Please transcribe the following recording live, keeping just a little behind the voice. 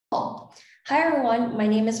Hi everyone, my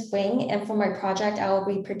name is Wing, and for my project, I will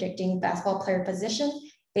be predicting basketball player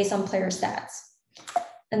positions based on player stats.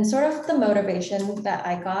 And sort of the motivation that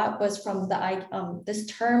I got was from this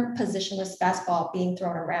term positionless basketball being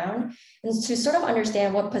thrown around. And to sort of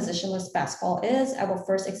understand what positionless basketball is, I will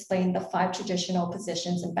first explain the 5 traditional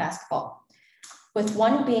positions in basketball, with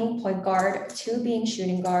 1 being point guard, 2 being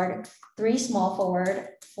shooting guard, 3 small forward,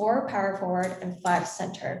 4 power forward, and 5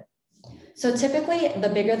 center. So typically, the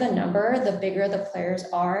bigger the number, the bigger the players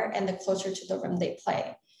are and the closer to the rim they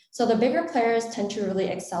play. So the bigger players tend to really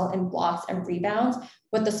excel in blocks and rebounds,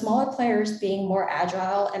 with the smaller players being more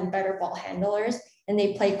agile and better ball handlers, and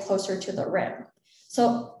they play closer to the rim.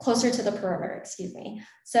 So closer to the perimeter, excuse me.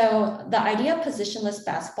 So the idea of positionless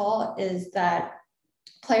basketball is that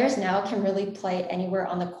players now can really play anywhere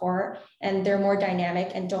on the court, and they're more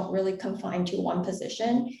dynamic and don't really confine to one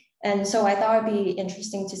position. And so I thought it'd be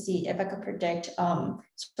interesting to see if I could predict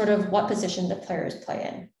sort of what position the players play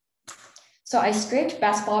in. So I scraped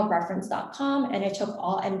basketballreference.com and I took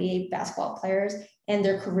all NBA basketball players and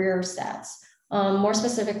their career stats, more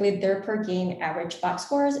specifically their per game average box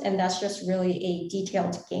scores. And that's just really a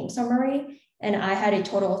detailed game summary. And I had a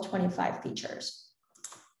total of 25 features.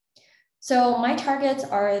 So my targets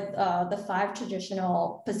are the 5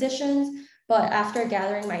 traditional positions. But after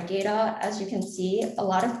gathering my data, as you can see, a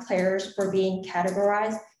lot of players were being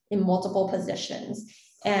categorized in multiple positions.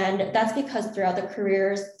 And that's because throughout their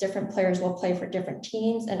careers, different players will play for different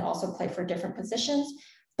teams and also play for different positions.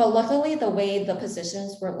 But luckily, the way the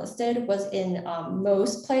positions were listed was in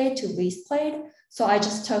most played to least played. So I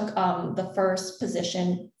just took the first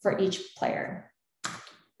position for each player.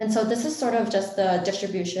 And so this is sort of just the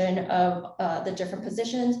distribution of the different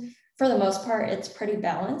positions. For the most part, it's pretty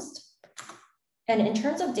balanced. And in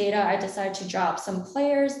terms of data, I decided to drop some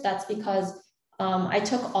players. That's because I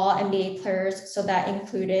took all NBA players, so that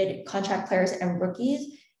included contract players and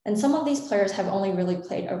rookies. And some of these players have only really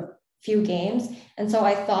played a few games. And so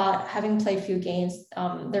I thought, having played few games,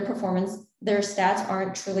 their stats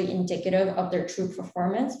aren't truly indicative of their true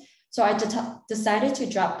performance. So I decided to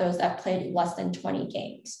drop those that played less than 20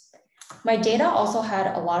 games. My data also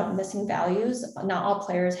had a lot of missing values. Not all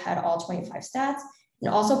players had all 25 stats.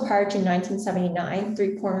 And also prior to 1979,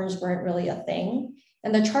 3-pointers weren't really a thing.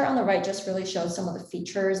 And the chart on the right just really shows some of the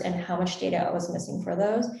features and how much data I was missing for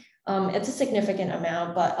those. It's a significant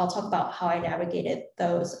amount, but I'll talk about how I navigated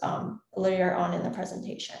those later on in the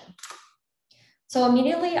presentation. So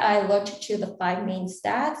immediately I looked to the 5 main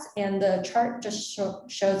stats, and the chart just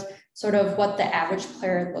shows sort of what the average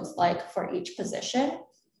player looks like for each position.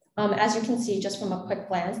 As you can see, just from a quick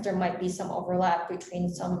glance, there might be some overlap between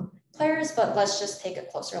some players, but let's just take a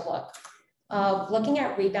closer look. Looking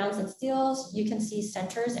at rebounds and steals, you can see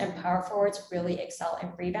centers and power forwards really excel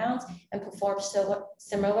in rebounds and perform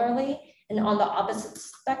similarly. And on the opposite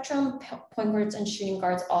spectrum, point guards and shooting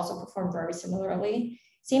guards also perform very similarly.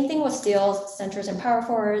 Same thing with steals, centers and power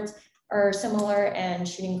forwards are similar, and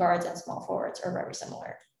shooting guards and small forwards are very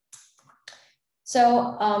similar.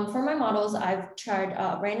 So for my models, I've tried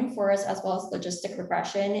random forest as well as logistic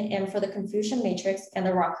regression. And for the confusion matrix and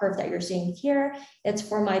the rock curve that you're seeing here, it's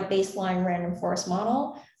for my baseline random forest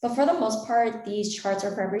model. But for the most part, these charts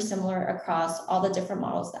are very similar across all the different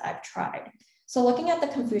models that I've tried. So looking at the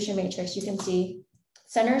confusion matrix, you can see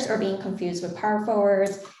centers are being confused with power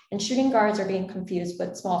forwards and shooting guards are being confused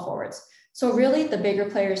with small forwards. So really the bigger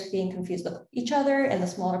players being confused with each other and the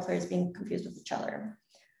smaller players being confused with each other.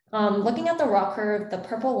 Looking at the rock curve, the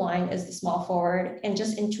purple line is the small forward, and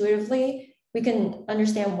just intuitively, we can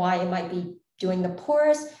understand why it might be doing the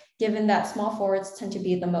poorest, given that small forwards tend to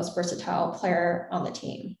be the most versatile player on the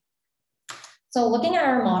team. So looking at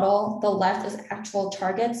our model, the left is actual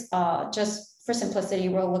targets. Just for simplicity,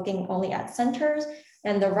 we're looking only at centers,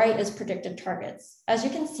 and the right is predicted targets. As you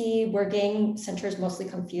can see, we're getting centers mostly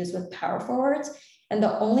confused with power forwards, and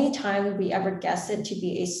the only time we ever guess it to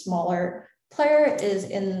be a smaller player is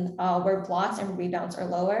in where blocks and rebounds are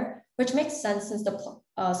lower, which makes sense since the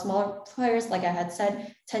smaller players, like I had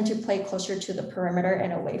said, tend to play closer to the perimeter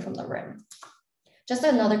and away from the rim. Just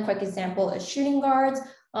another quick example is shooting guards.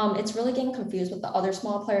 It's really getting confused with the other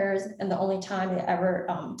small players, and the only time it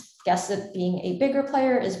ever guess it being a bigger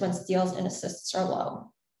player is when steals and assists are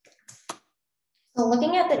low. So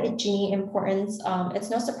looking at the Gini importance, it's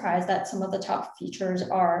no surprise that some of the top features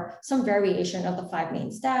are some variation of the 5 main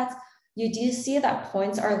stats. You do see that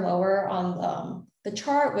points are lower on the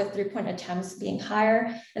chart, with 3-point attempts being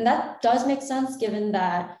higher. And that does make sense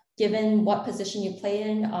given what position you play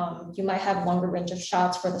in, you might have longer range of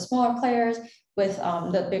shots for the smaller players, with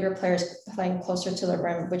the bigger players playing closer to the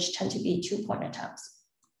rim, which tend to be 2-point attempts.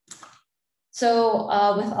 So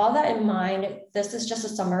with all that in mind, this is just a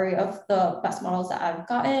summary of the best models that I've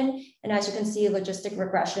gotten. And as you can see, logistic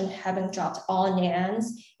regression having dropped all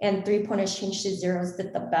nans and 3 pointers changed to zeros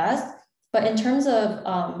did the best. But in terms of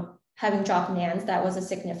having dropped nans, that was a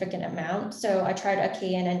significant amount. So I tried a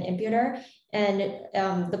KNN imputer,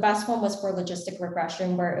 and the best one was for logistic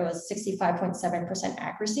regression, where it was 65.7%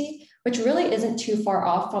 accuracy, which really isn't too far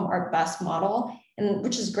off from our best model, and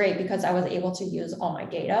which is great because I was able to use all my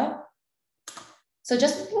data. So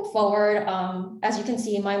just looking forward, as you can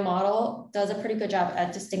see, my model does a pretty good job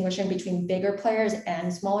at distinguishing between bigger players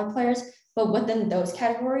and smaller players, but within those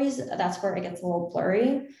categories, that's where it gets a little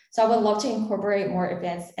blurry. So I would love to incorporate more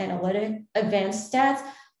advanced stats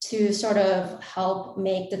to sort of help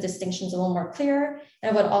make the distinctions a little more clear.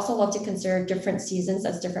 And I would also love to consider different seasons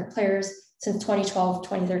as different players, since 2012,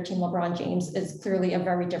 2013 LeBron James is clearly a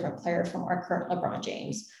very different player from our current LeBron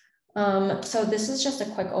James. So this is just a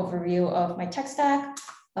quick overview of my tech stack.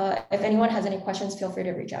 If anyone has any questions, feel free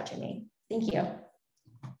to reach out to me. Thank you.